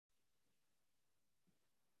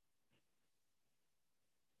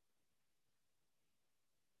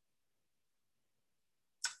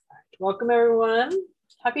Welcome, everyone.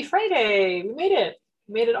 Happy Friday. We made it.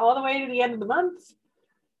 We made it all the way to the end of the month.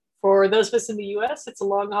 For those of us in the US, it's a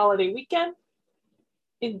long holiday weekend.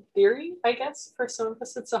 In theory, I guess, for some of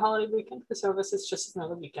us, it's a holiday weekend. For some of us, it's just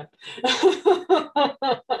another weekend.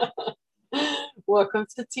 Welcome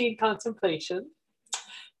to Tea Contemplation.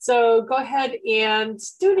 So go ahead and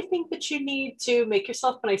do anything that you need to make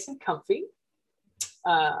yourself nice and comfy.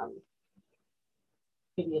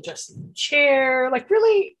 Maybe adjusting the chair, like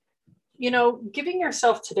really, giving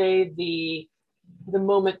yourself today the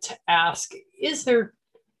moment to ask, is there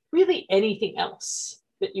really anything else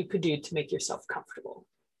that you could do to make yourself comfortable?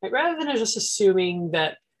 Right? Rather than just assuming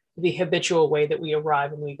that the habitual way that we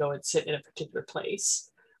arrive and we go and sit in a particular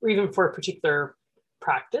place, or even for a particular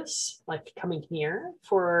practice, like coming here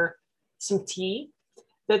for some tea,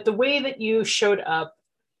 that the way that you showed up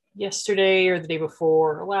yesterday or the day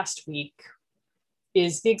before or last week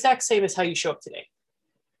is the exact same as how you show up today.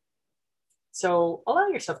 So allow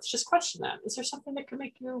yourself to just question that. Is there something that can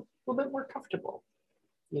make you a little bit more comfortable?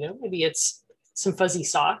 Maybe it's some fuzzy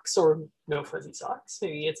socks or no fuzzy socks.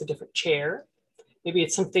 Maybe it's a different chair. Maybe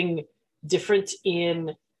it's something different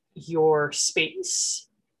in your space,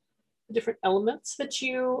 different elements that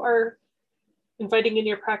you are inviting in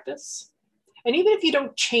your practice. And even if you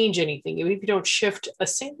don't change anything, even if you don't shift a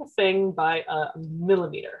single thing by a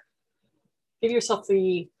millimeter, give yourself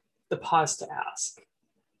the pause to ask.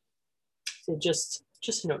 So just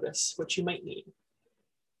notice what you might need.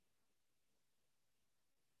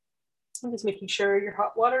 I'm just making sure your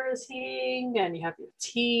hot water is heating and you have your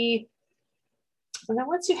tea. And then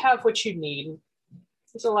once you have what you need,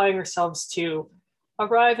 just allowing yourselves to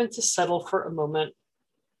arrive and to settle for a moment.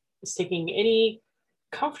 Just taking any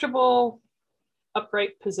comfortable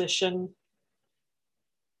upright position.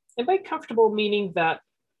 And by comfortable, meaning that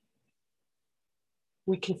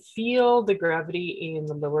we can feel the gravity in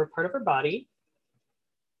the lower part of our body,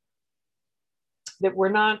 that we're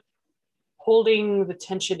not holding the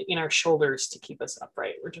tension in our shoulders to keep us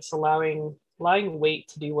upright. We're just allowing weight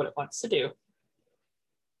to do what it wants to do.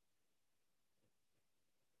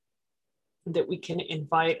 That we can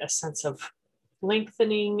invite a sense of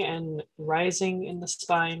lengthening and rising in the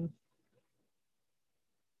spine.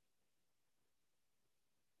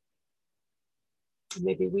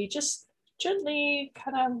 Maybe we just gently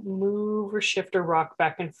kind of move or shift or rock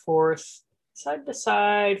back and forth, side to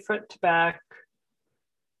side, front to back.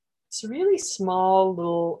 It's really small,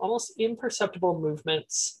 little, almost imperceptible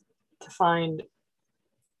movements to find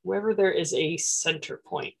wherever there is a center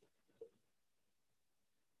point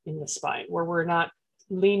in the spine, where we're not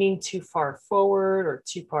leaning too far forward or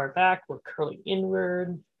too far back, we're curling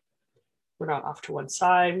inward, we're not off to one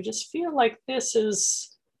side. We just feel like that's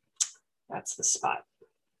the spot.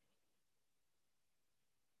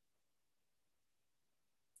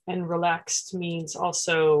 And relaxed means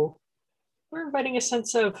also we're inviting a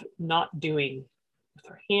sense of not doing with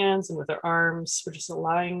our hands and with our arms. We're just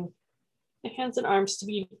allowing the hands and arms to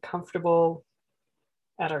be comfortable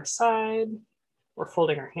at our side. We're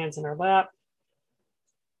folding our hands in our lap.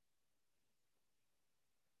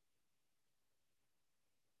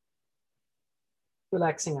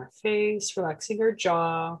 Relaxing our face, relaxing our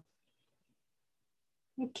jaw.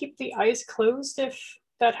 And keep the eyes closed if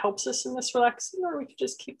that helps us in this relaxing, or we could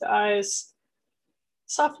just keep the eyes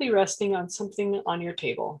softly resting on something on your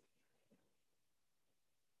table.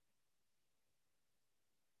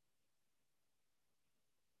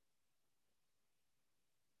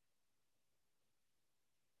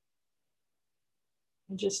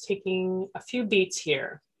 And just taking a few beats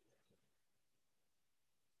here.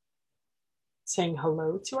 Saying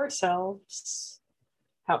hello to ourselves,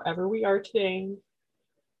 however we are today.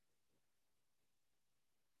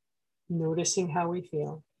 Noticing how we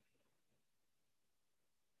feel.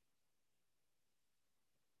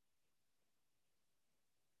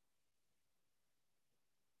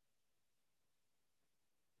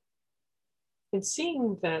 And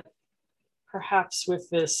seeing that perhaps with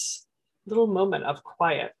this little moment of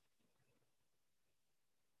quiet,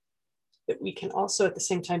 that we can also at the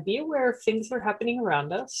same time be aware of things that are happening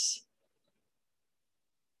around us.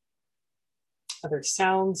 Other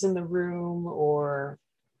sounds in the room or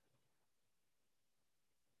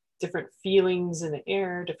different feelings in the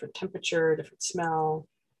air, different temperature, different smell.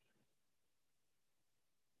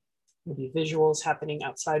 Maybe visuals happening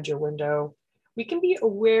outside your window. We can be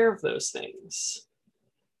aware of those things.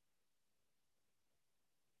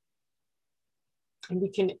 And we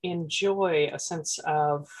can enjoy a sense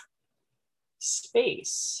of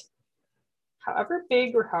space, however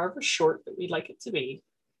big or however short that we'd like it to be.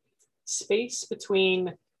 Space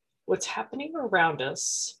between what's happening around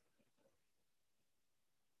us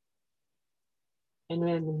And then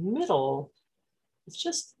in the middle, it's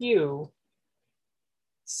just you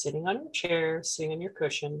sitting on your chair, sitting on your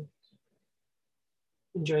cushion,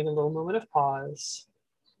 enjoying a little moment of pause.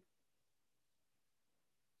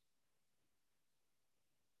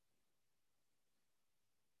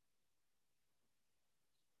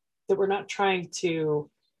 That we're not trying to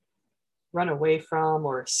run away from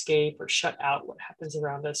or escape or shut out what happens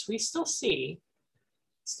around us. We still see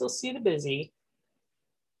the busy.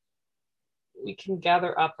 We can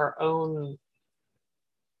gather up our own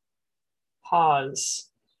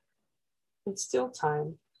pause and still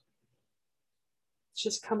time.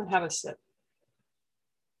 Just come and have a sip.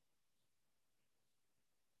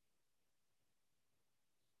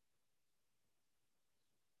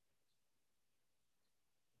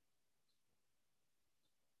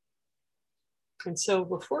 And so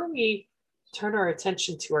before we turn our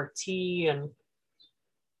attention to our tea and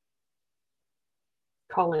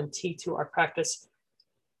call in tea to our practice,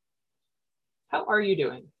 how are you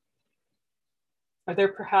doing? Are there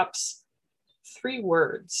perhaps 3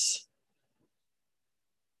 words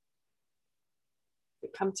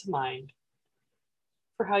that come to mind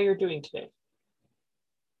for how you're doing today?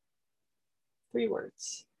 3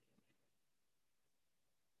 words.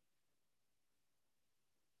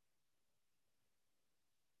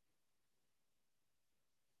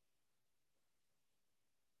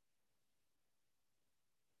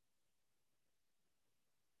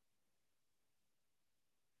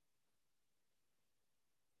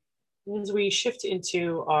 As we shift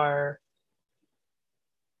into our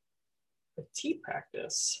tea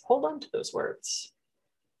practice, hold on to those words.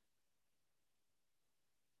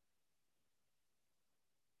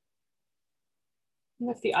 And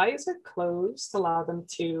if the eyes are closed, allow them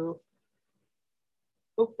to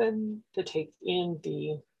open to take in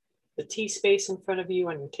the tea space in front of you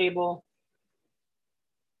on your table.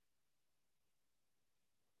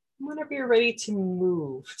 Whenever you're ready to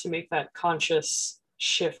move, to make that conscious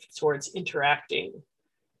shift towards interacting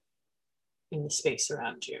in the space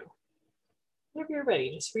around you. Whenever you're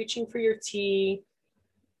ready, just reaching for your tea,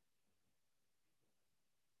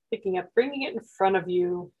 picking up, bringing it in front of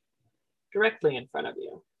you, directly in front of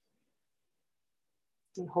you,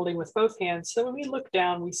 and holding with both hands. So when we look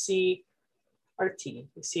down, we see our tea.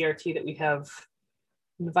 We see our tea that we have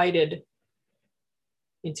invited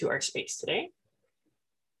into our space today.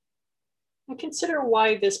 And consider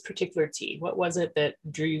why this particular tea. What was it that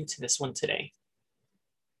drew you to this one today?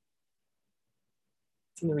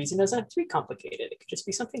 And the reason doesn't have to be complicated. It could just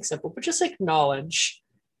be something simple, but just acknowledge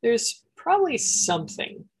there's probably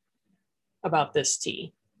something about this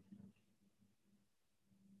tea.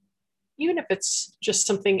 Even if it's just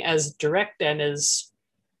something as direct and as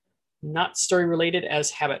not story related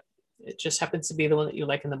as habit. It just happens to be the one that you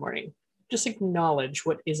like in the morning. Just acknowledge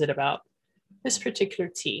what is it about this particular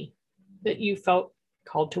tea that you felt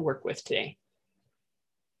called to work with today.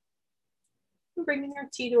 And bringing our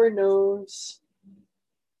tea to our nose.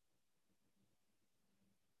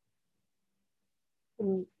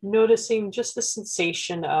 And noticing just the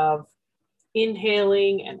sensation of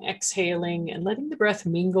inhaling and exhaling and letting the breath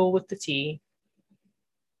mingle with the tea.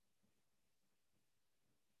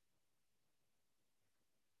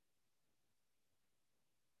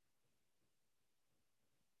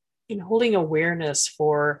 And holding awareness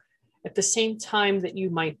for, at the same time that you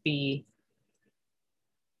might be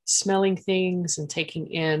smelling things and taking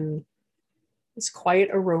in this quiet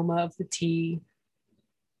aroma of the tea,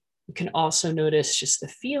 you can also notice just the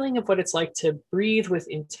feeling of what it's like to breathe with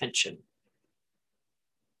intention.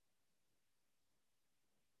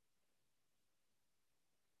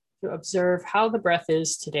 To observe how the breath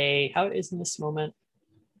is today, how it is in this moment.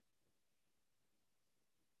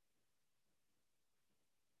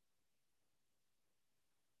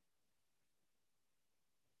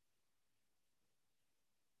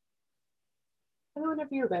 And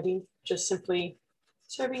whenever you're ready, just simply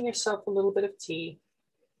serving yourself a little bit of tea,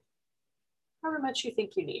 however much you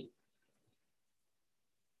think you need.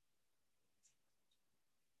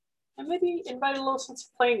 And maybe invite a little sense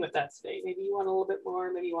of playing with that today. Maybe you want a little bit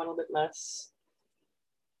more, maybe you want a little bit less.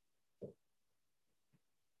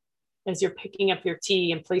 As you're picking up your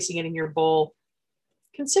tea and placing it in your bowl,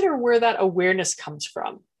 consider where that awareness comes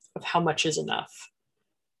from of how much is enough.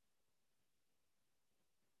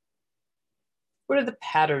 What are the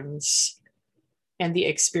patterns and the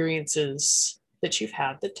experiences that you've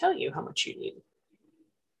had that tell you how much you need?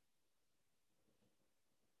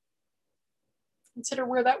 Consider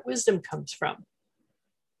where that wisdom comes from.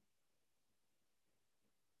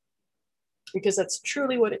 Because that's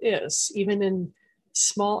truly what it is, even in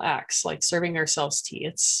small acts like serving ourselves tea.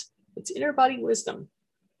 It's inner body wisdom.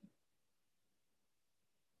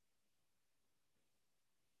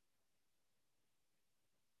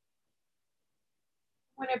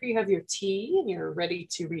 Whenever you have your tea and you're ready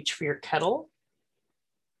to reach for your kettle,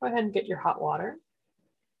 go ahead and get your hot water.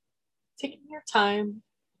 Taking your time,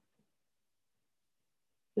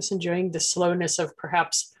 just enjoying the slowness of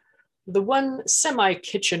perhaps the one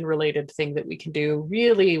semi-kitchen related thing that we can do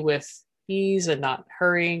really with ease and not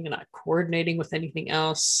hurrying and not coordinating with anything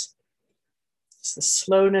else. It's the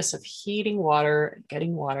slowness of heating water and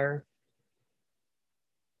getting water.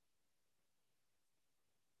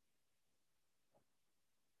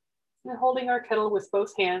 And holding our kettle with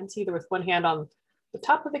both hands, either with one hand on the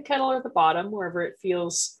top of the kettle or the bottom, wherever it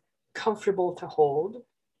feels comfortable to hold.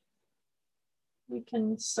 We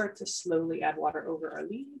can start to slowly add water over our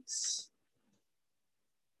leaves.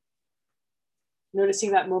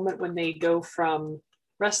 Noticing that moment when they go from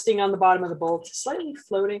resting on the bottom of the bowl to slightly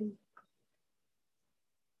floating.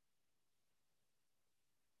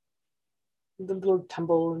 The little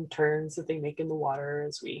tumble and turns that they make in the water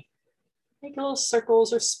as we make little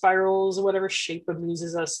circles or spirals, or whatever shape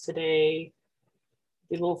amuses us today.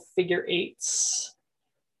 The little figure eights.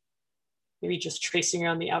 Maybe just tracing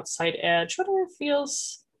around the outside edge, whatever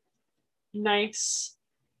feels nice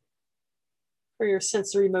for your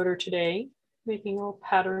sensory motor today, making little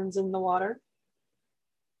patterns in the water.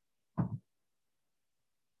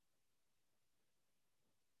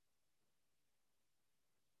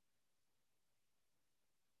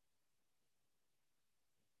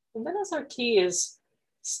 And then as our tea is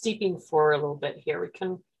steeping for a little bit here, we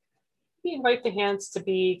can invite the hands to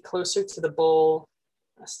be closer to the bowl,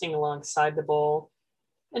 resting alongside the bowl.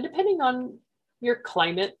 And depending on your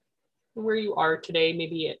climate, where you are today,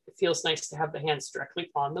 maybe it feels nice to have the hands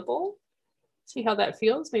directly on the bowl. See how that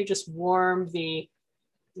feels. Maybe just warm the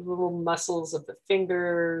little muscles of the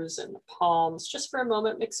fingers and the palms just for a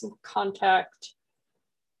moment, make some contact,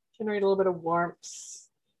 generate a little bit of warmth.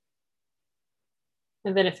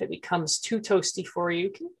 And then if it becomes too toasty for you, you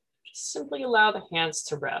can just simply allow the hands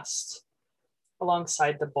to rest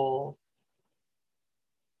alongside the bowl.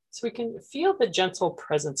 So we can feel the gentle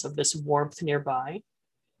presence of this warmth nearby.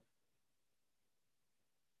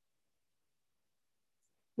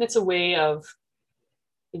 And it's a way of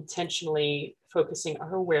intentionally focusing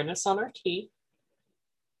our awareness on our tea,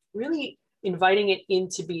 really inviting it in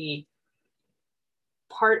to be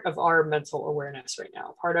part of our mental awareness right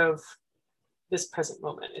now, part of this present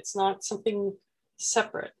moment. It's not something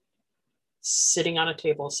separate, sitting on a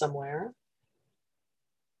table somewhere.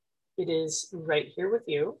 It is right here with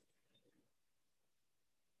you.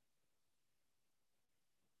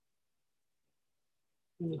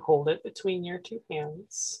 And you hold it between your two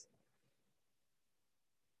hands.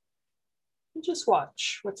 And just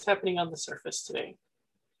watch what's happening on the surface today.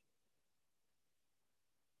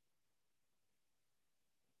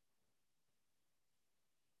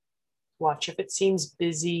 Watch if it seems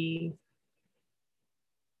busy.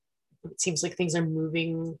 If it seems like things are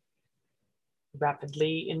moving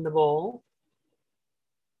rapidly in the bowl.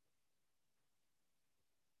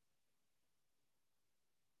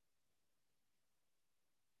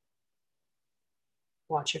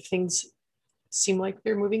 Watch if things seem like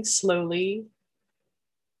they're moving slowly,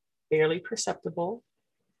 barely perceptible.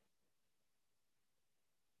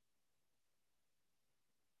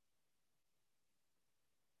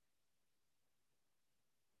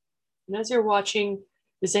 And as you're watching,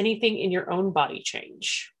 does anything in your own body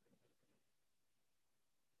change?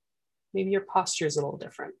 Maybe your posture is a little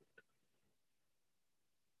different.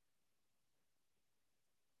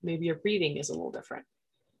 Maybe your breathing is a little different.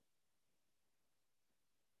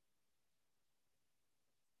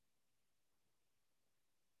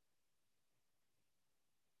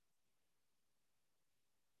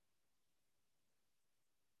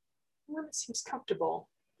 When it seems comfortable,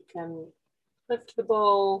 you can lift the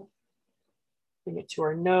bowl, bring it to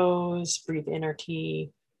our nose, breathe in our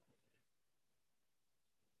tea.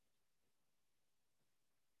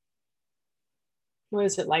 What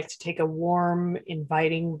is it like to take a warm,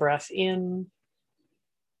 inviting breath in?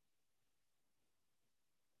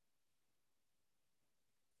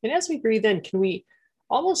 And as we breathe in, can we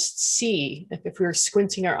almost see, if we were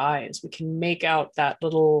squinting our eyes, we can make out that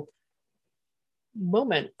little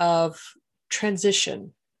moment of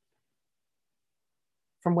transition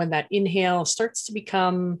from when that inhale starts to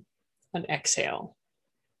become an exhale.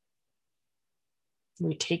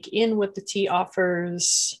 We take in what the tea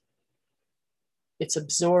offers. It's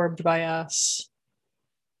absorbed by us.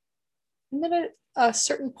 And then at a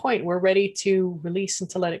certain point, we're ready to release and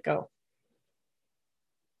to let it go.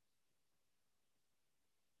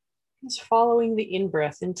 Just following the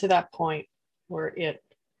in-breath into that point where it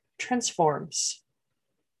transforms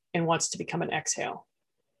and wants to become an exhale.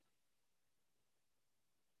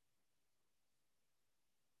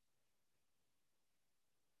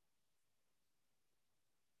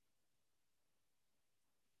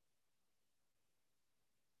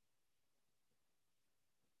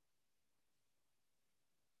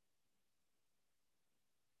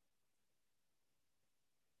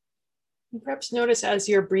 And perhaps notice as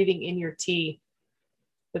you're breathing in your tea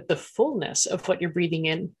that the fullness of what you're breathing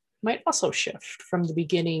in might also shift from the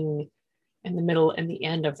beginning and the middle and the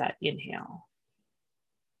end of that inhale.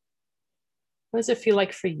 What does it feel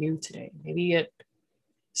like for you today? Maybe it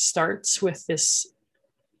starts with this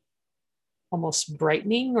almost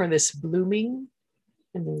brightening or this blooming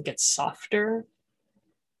and then gets softer.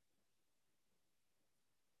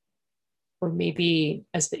 Or maybe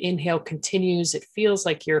as the inhale continues, it feels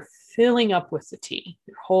like you're filling up with the tea.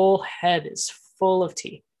 Your whole head is full of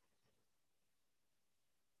tea.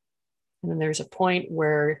 And then there's a point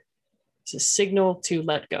where it's a signal to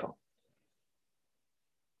let go.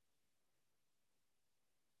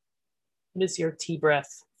 What does your tea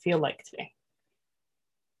breath feel like today?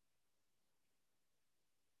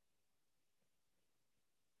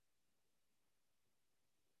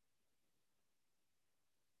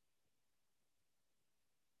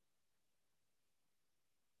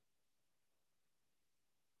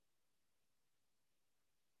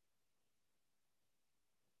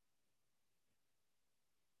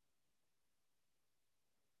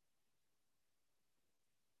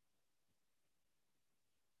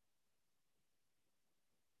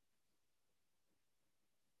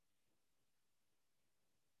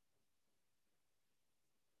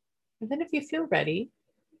 And then if you feel ready,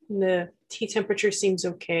 and the tea temperature seems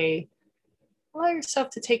okay, allow yourself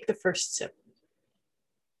to take the first sip.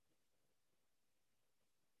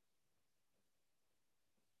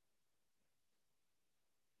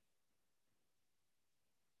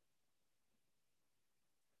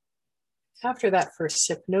 After that first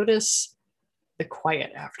sip, notice the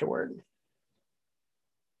quiet afterward.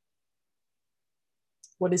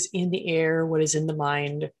 What is in the air? What is in the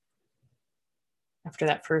mind after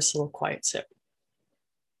that first little quiet sip?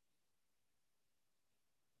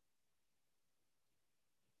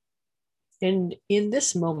 And in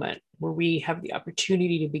this moment where we have the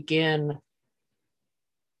opportunity to begin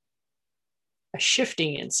a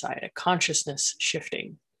shifting inside, a consciousness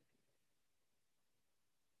shifting,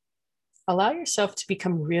 allow yourself to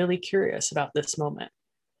become really curious about this moment.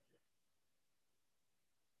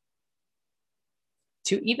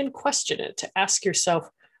 To even question it, to ask yourself,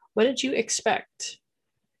 what did you expect?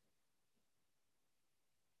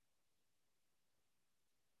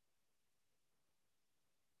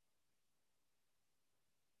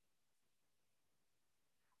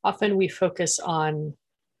 Often we focus on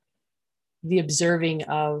the observing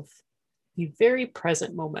of the very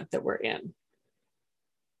present moment that we're in,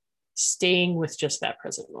 staying with just that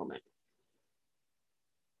present moment.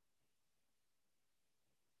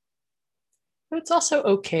 But it's also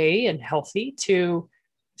okay and healthy to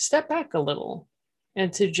step back a little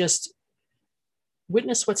and to just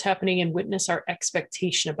witness what's happening and witness our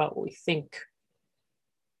expectation about what we think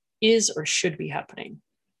is or should be happening.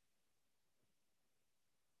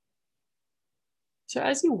 So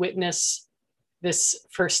as you witness this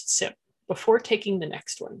first sip, before taking the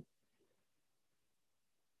next one,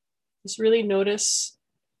 just really notice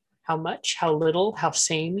how much, how little, how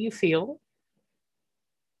same you feel.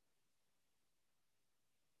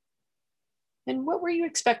 And what were you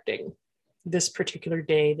expecting this particular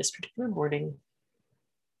day, this particular morning?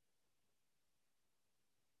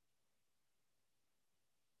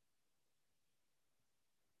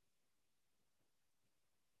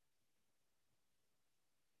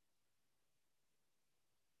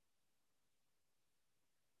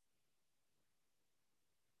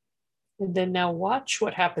 And then now watch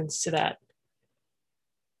what happens to that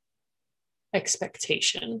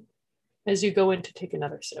expectation as you go in to take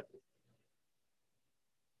another sip.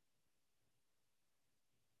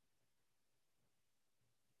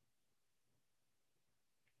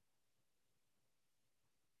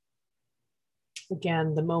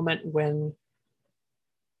 Again, the moment when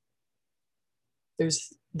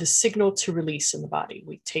there's the signal to release in the body.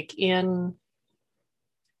 We take in,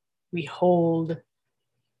 we hold,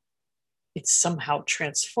 it's somehow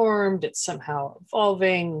transformed, it's somehow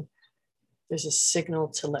evolving. There's a signal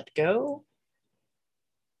to let go.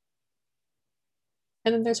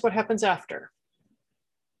 And then there's what happens after.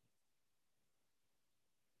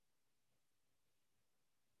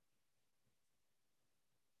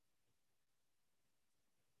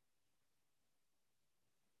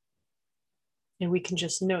 And we can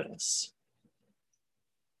just notice.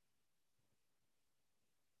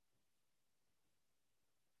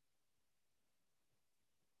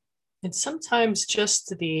 And sometimes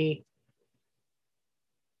just the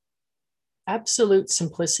absolute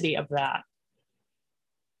simplicity of that,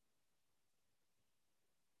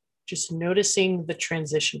 just noticing the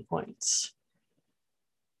transition points,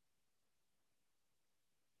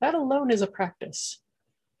 that alone is a practice.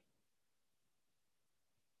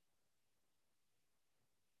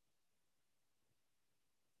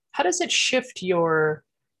 how does it shift your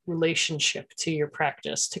relationship to your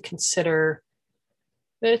practice to consider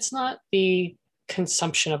that it's not the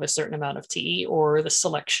consumption of a certain amount of tea or the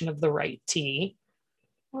selection of the right tea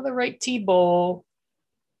or the right tea bowl,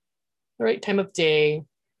 the right time of day?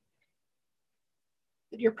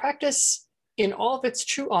 Your practice, in all of its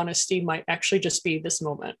true honesty, might actually just be this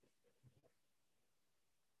moment,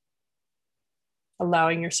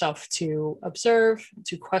 allowing yourself to observe,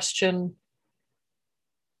 to question,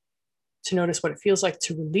 to notice what it feels like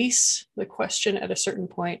to release the question at a certain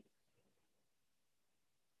point.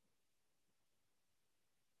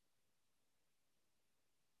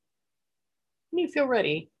 When you feel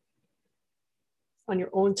ready, on your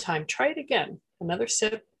own time, try it again. Another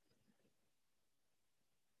sip.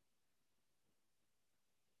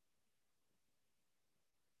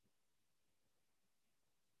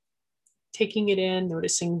 Taking it in,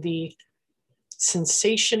 noticing the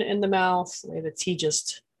sensation in the mouth, the way the tea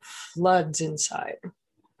just floods inside,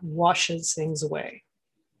 washes things away.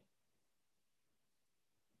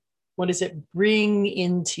 What does it bring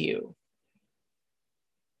into you?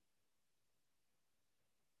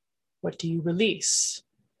 What do you release?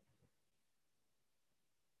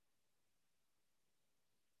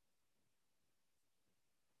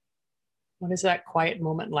 What is that quiet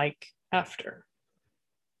moment like after?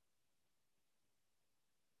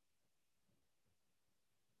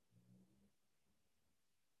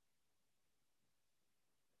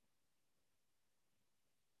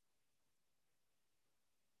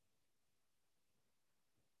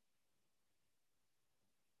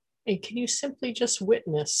 And can you simply just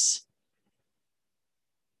witness,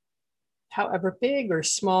 however big or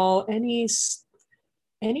small, any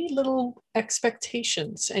little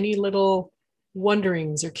expectations, any little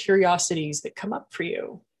wonderings or curiosities that come up for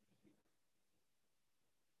you?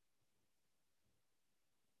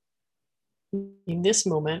 In this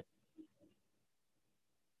moment,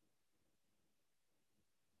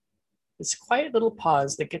 this quiet little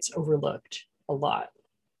pause that gets overlooked a lot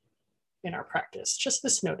in our practice, just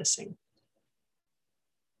this noticing.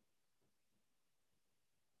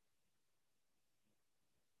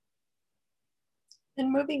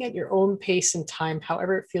 And moving at your own pace and time,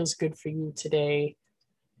 however it feels good for you today.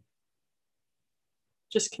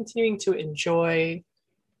 Just continuing to enjoy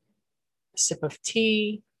a sip of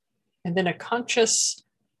tea and then a conscious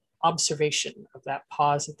observation of that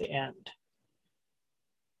pause at the end.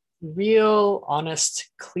 Real,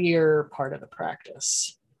 honest, clear part of the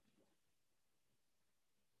practice.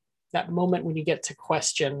 That moment when you get to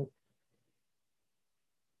question,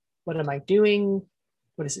 what am I doing?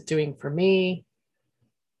 What is it doing for me?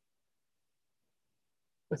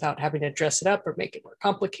 Without having to dress it up or make it more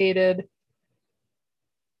complicated.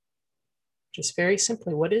 Just very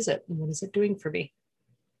simply, what is it? And what is it doing for me?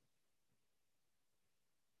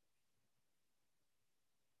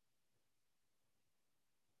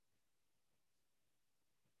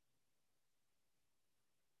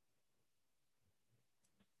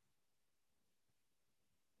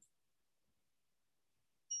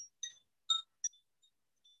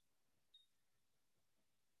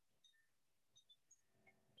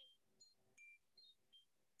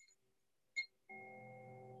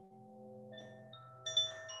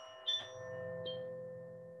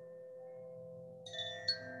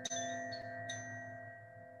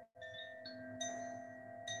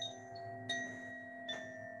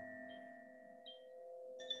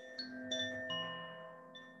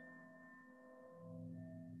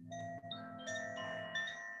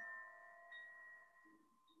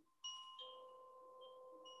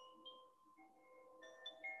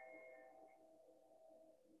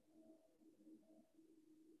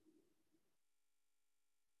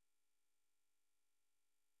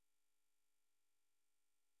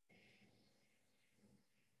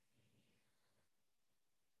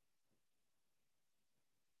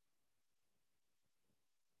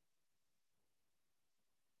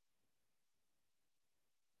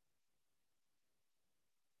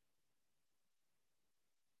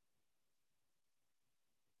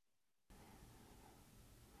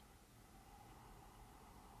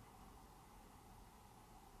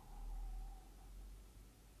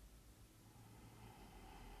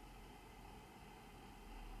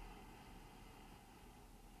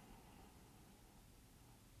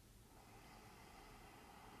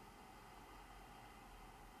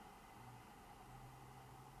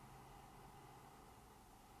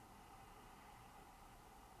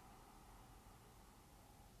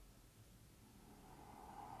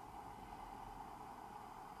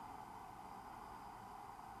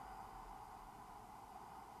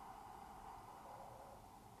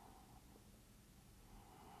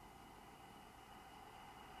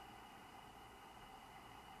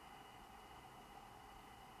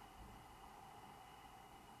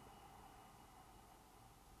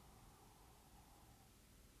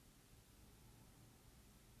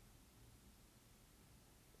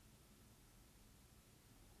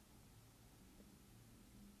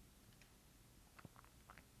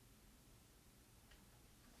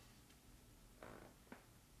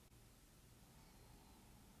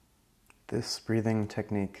 this breathing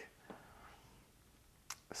technique.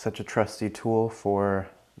 Such a trusty tool for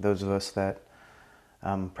those of us that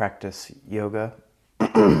practice yoga.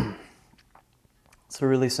 It's a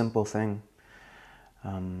really simple thing.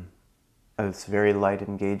 It's very light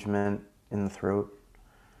engagement in the throat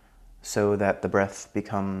so that the breath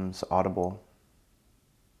becomes audible.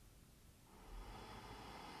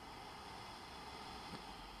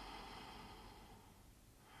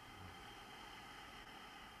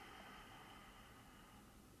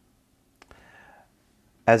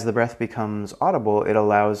 As the breath becomes audible, it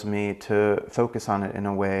allows me to focus on it in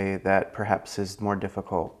a way that perhaps is more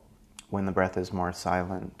difficult when the breath is more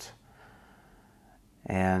silent.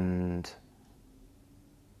 And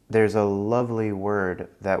there's a lovely word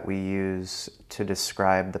that we use to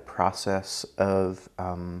describe the process of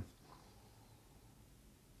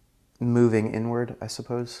moving inward, I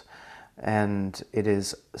suppose, and it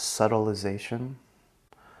is subtilization.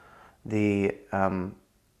 The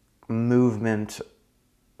movement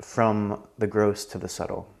from the gross to the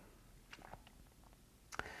subtle.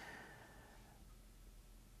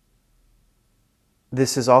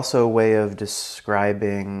 This is also a way of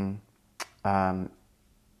describing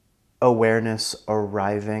awareness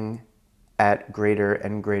arriving at greater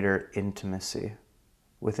and greater intimacy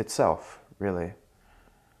with itself, really.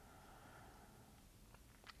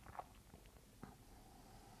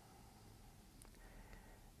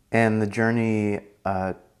 And the journey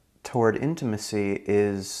toward intimacy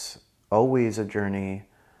is always a journey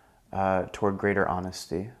toward greater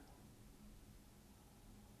honesty.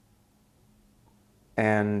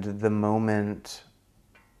 And the moment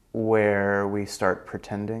where we start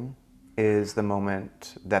pretending is the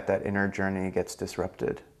moment that that inner journey gets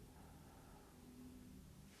disrupted.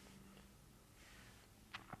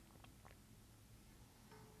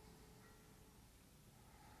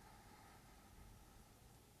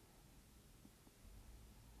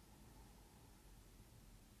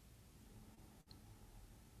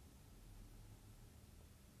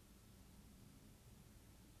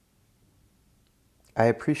 I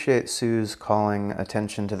appreciate Sue's calling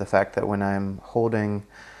attention to the fact that when I'm holding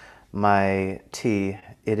my tea,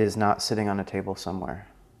 it is not sitting on a table somewhere.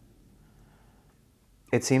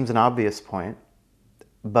 It seems an obvious point,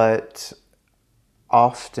 but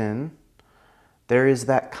often there is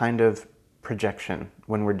that kind of projection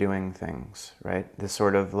when we're doing things, right? This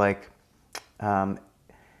sort of like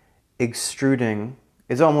extruding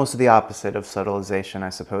is almost the opposite of subtilization, I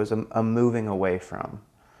suppose, a moving away from.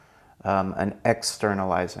 An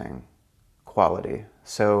externalizing quality.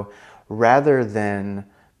 So rather than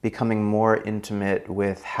becoming more intimate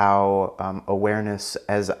with how awareness,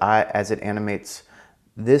 as it animates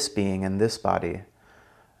this being and this body,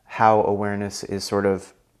 how awareness is sort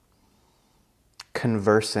of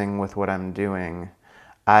conversing with what I'm doing,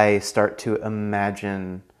 I start to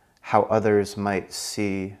imagine how others might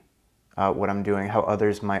see what I'm doing, how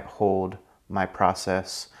others might hold my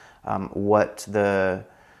process,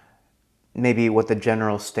 maybe what the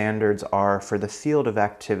general standards are for the field of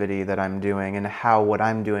activity that I'm doing, and how what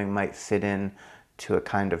I'm doing might fit in to a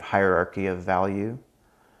kind of hierarchy of value.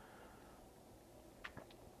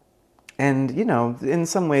 And, you know, in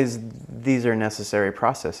some ways, these are necessary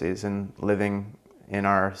processes in living in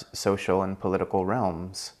our social and political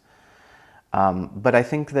realms. But I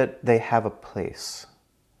think that they have a place,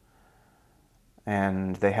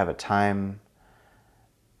 and they have a time.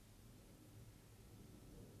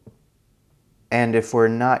 And if we're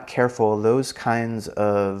not careful, those kinds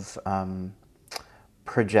of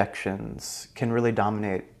projections can really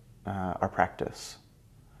dominate our practice.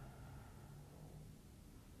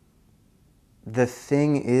 The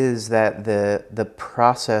thing is that the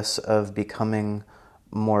process of becoming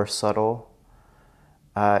more subtle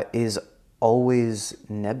is always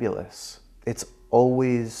nebulous. It's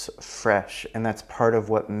always fresh, and that's part of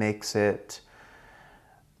what makes it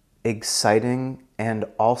exciting. And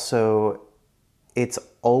also, it's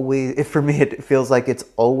always, for me, it feels like it's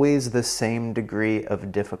always the same degree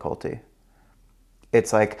of difficulty.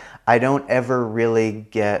 It's like I don't ever really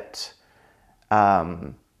get,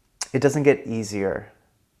 it doesn't get easier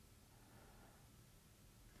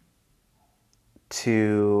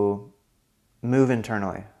to move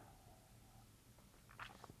internally.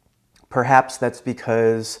 Perhaps that's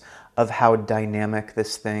because of how dynamic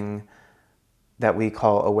this thing that we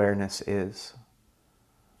call awareness is.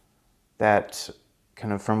 That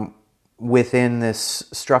kind of from within this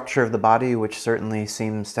structure of the body, which certainly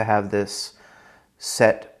seems to have this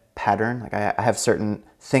set pattern. Like I have certain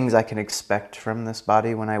things I can expect from this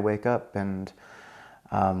body when I wake up, and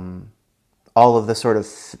all of the sort of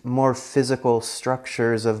more physical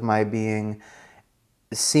structures of my being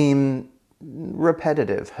seem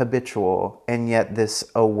repetitive, habitual, and yet this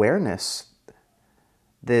awareness,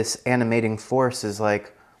 this animating force is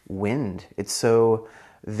like wind. It's so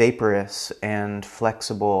vaporous and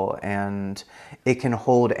flexible, and it can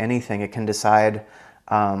hold anything. It can decide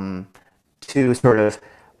to sort of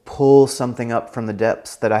pull something up from the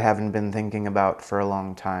depths that I haven't been thinking about for a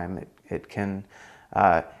long time.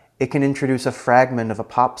 Uh, it can introduce a fragment of a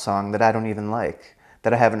pop song that I don't even like,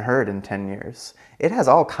 that I haven't heard in 10 years. It has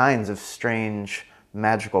all kinds of strange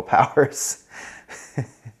magical powers.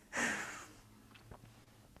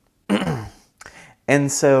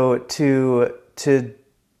 And so to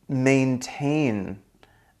maintain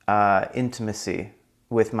intimacy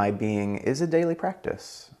with my being is a daily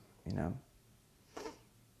practice, you know.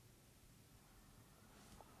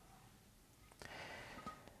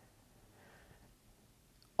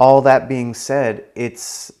 All that being said,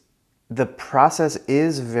 the process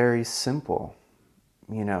is very simple,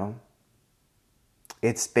 you know.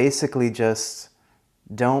 It's basically just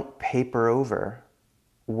don't paper over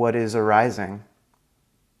what is arising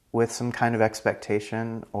with some kind of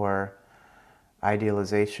expectation or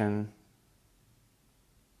idealization.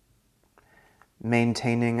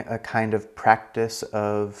 Maintaining a kind of practice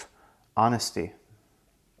of honesty.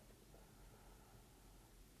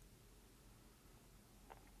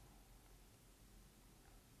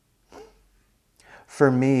 For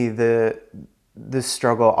me, this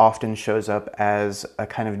struggle often shows up as a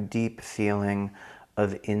kind of deep feeling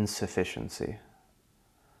of insufficiency.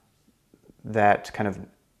 That kind of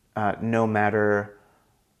no matter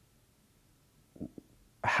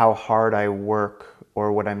how hard I work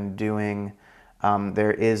or what I'm doing,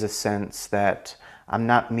 there is a sense that I'm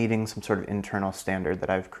not meeting some sort of internal standard that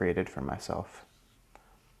I've created for myself.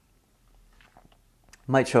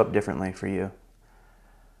 Might show up differently for you.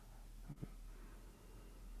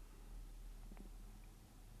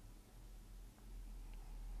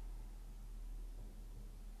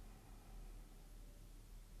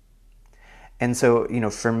 And so, you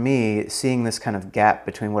know, for me, seeing this kind of gap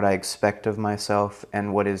between what I expect of myself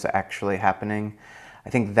and what is actually happening,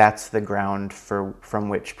 I think that's the ground from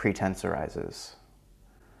which pretense arises.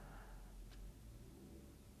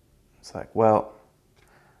 It's like, well,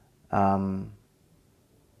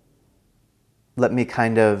 let me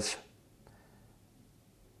kind of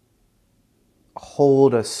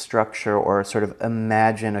hold a structure or sort of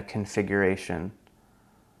imagine a configuration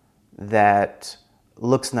that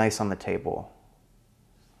looks nice on the table.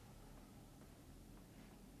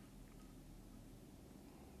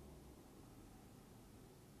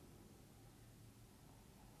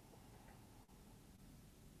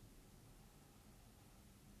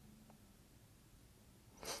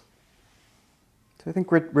 So I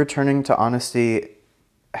think returning to honesty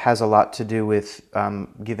has a lot to do with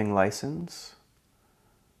giving license.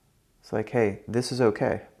 It's like, hey, this is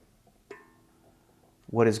okay.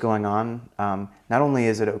 What is going on? Not only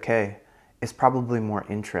is it okay, it's probably more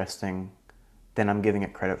interesting than I'm giving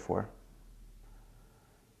it credit for.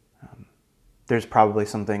 There's probably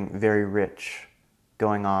something very rich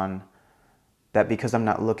going on that, because I'm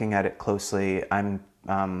not looking at it closely, I'm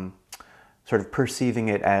sort of perceiving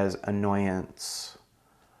it as annoyance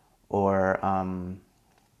or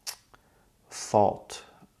fault,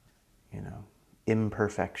 you know,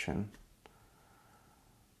 imperfection.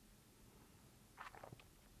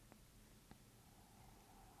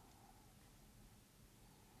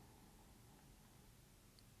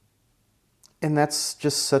 And that's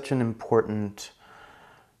just such an important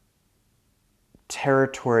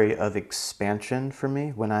territory of expansion for me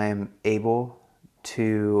when I am able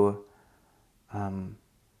to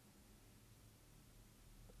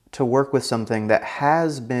work with something that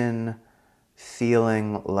has been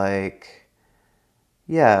feeling like,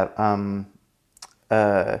 yeah,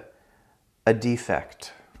 a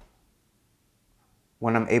defect.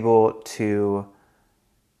 When I'm able to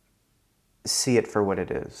see it for what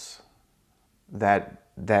it is, that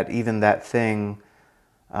even that thing,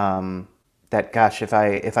 that gosh, if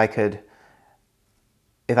I could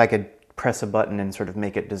press a button and sort of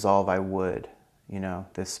make it dissolve, I would. You know,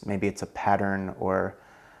 this, maybe it's a pattern, or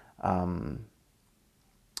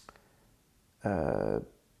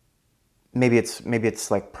maybe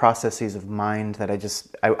it's like processes of mind that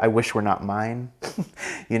I wish were not mine.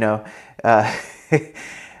 You know,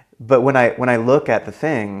 but when I look at the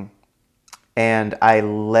thing and I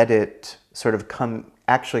let it sort of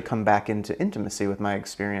actually come back into intimacy with my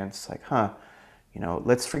experience, like, you know,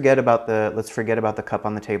 let's forget about the cup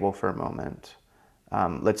on the table for a moment.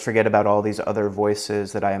 Let's forget about all these other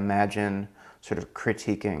voices that I imagine sort of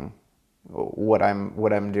critiquing what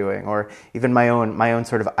I'm doing, or even my own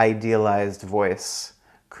sort of idealized voice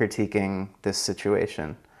critiquing this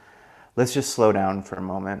situation. Let's just slow down for a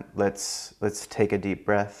moment. Let's take a deep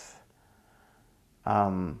breath,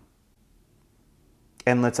 and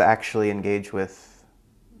let's actually engage with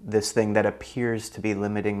this thing that appears to be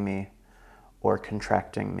limiting me or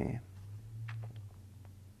contracting me.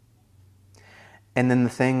 And then the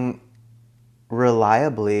thing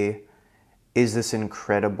reliably is this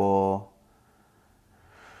incredible,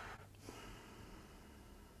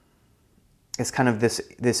 it's kind of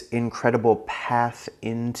this incredible path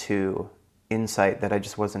into insight that I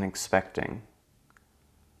just wasn't expecting.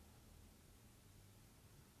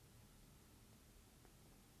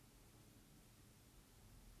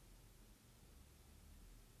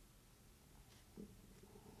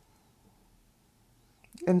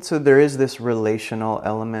 And so there is this relational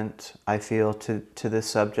element, I feel, to this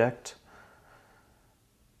subject.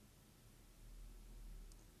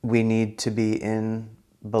 We need to be in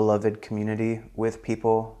beloved community with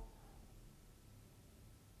people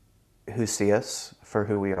who see us for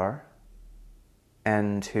who we are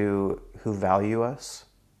and who value us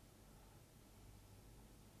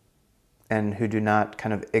and who do not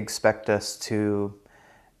kind of expect us to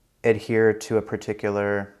adhere to a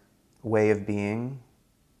particular way of being,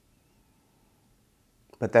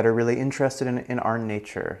 but that are really interested in our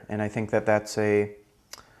nature. And I think that that's a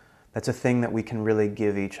thing that we can really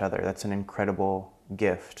give each other. That's an incredible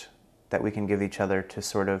gift that we can give each other to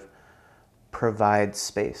sort of provide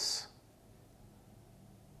space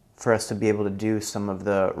for us to be able to do some of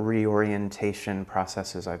the reorientation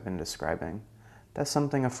processes I've been describing. That's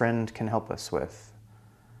something a friend can help us with.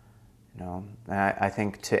 You know, I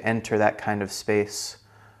think to enter that kind of space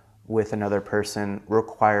with another person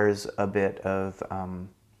requires a bit of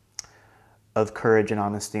courage and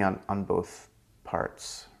honesty on both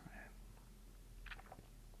parts.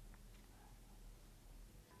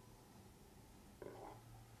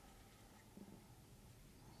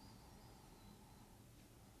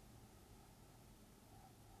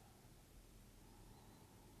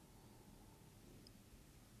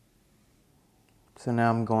 So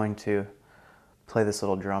now I'm going to play this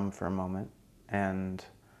little drum for a moment, and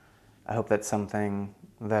I hope that something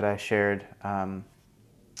that I shared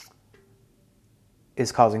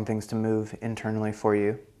is causing things to move internally for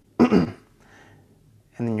you. And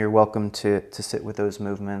then you're welcome to sit with those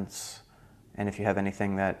movements. And if you have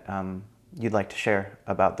anything that you'd like to share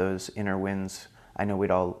about those inner winds, I know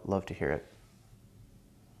we'd all love to hear it.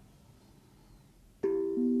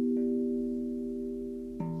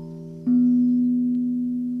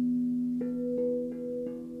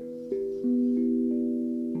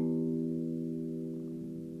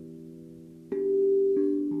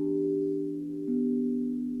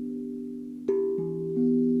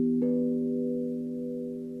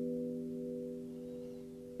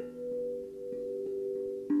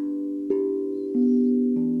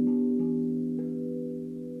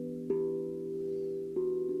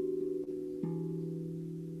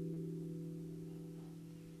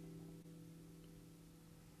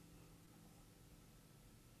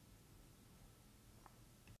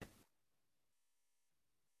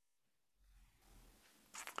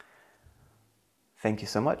 Thank you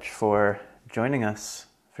so much for joining us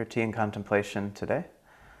for Tea and Contemplation today.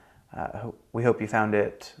 We hope you found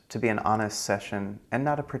it to be an honest session and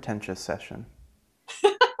not a pretentious session.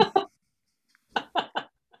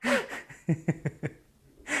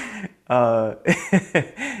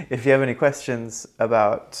 If you have any questions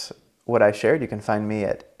about what I shared, you can find me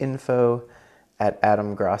at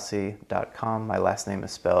info@adamgrossi.com. My last name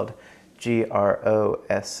is spelled Grossi.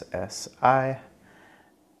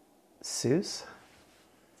 Suze?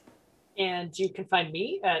 And you can find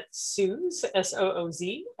me at Sooz,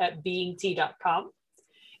 SOOZ, at beingtea.com.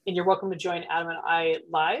 And you're welcome to join Adam and I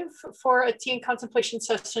live for a tea and contemplation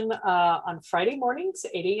session on Friday mornings,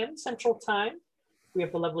 8 a.m. Central Time. We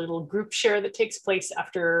have a lovely little group share that takes place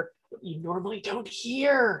after what you normally don't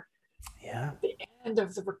hear. Yeah. At the end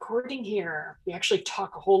of the recording here, we actually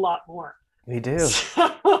talk a whole lot more. We do.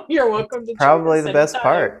 So you're welcome to probably the best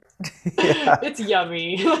part. Yeah. It's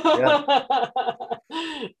yummy. Yeah.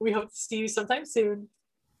 We hope to see you sometime soon.